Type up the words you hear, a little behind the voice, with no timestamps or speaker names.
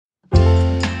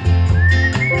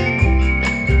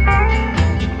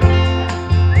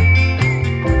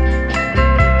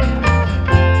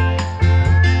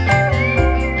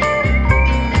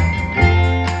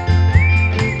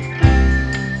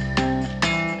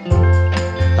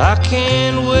I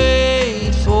can't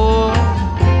wait for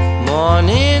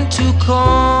morning to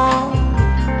come.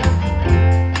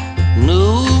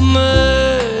 New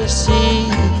mercies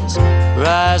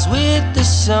rise with the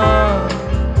sun.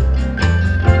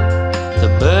 The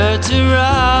birds are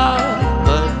out,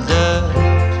 but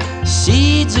the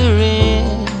seeds are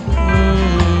in.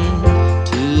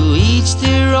 To each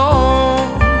their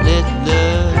own, let the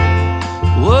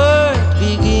work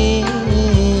begin.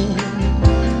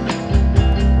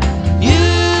 You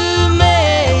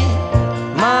made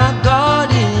my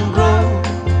garden grow,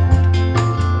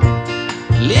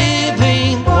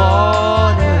 living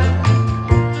water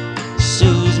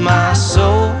soothes my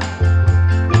soul.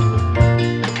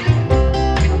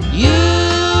 You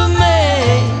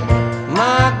made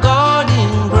my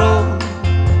garden grow,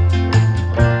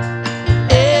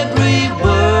 every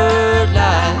word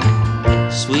like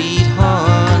sweet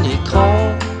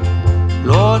honeycomb.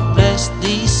 Lord, bless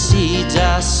these seeds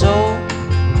I sow.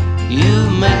 You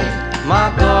make my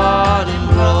garden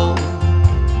grow.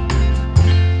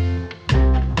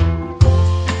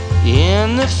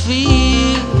 In the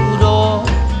field or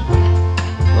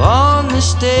on the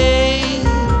stage,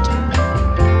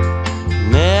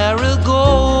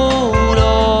 Marigold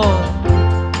or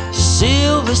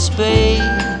silver spade,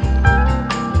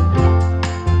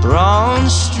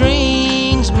 bronze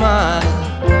strings my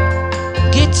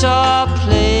guitar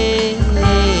plays,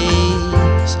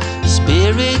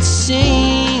 spirits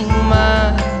sing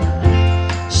my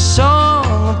song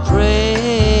of praise.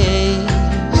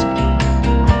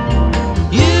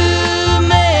 You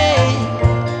made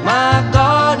my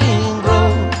garden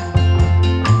grow,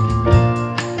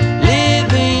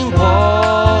 living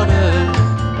water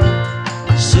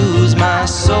soothes my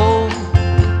soul.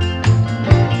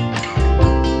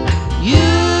 You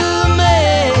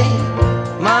made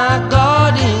my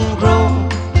garden grow,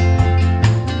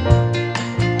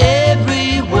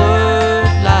 every word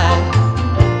like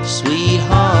sweet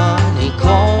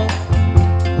honeycomb.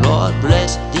 Lord,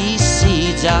 bless these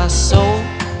seeds I sow.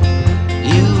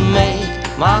 You make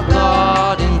my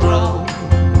garden grow.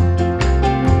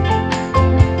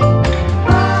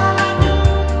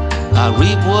 I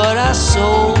reap what I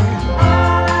sow.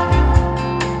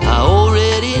 I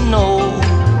already know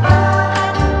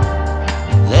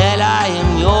that I am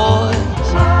yours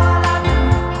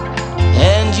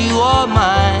and you are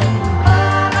mine.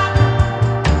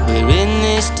 We're in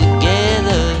this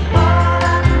together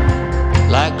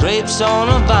like grapes on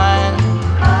a vine,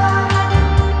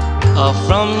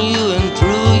 from you and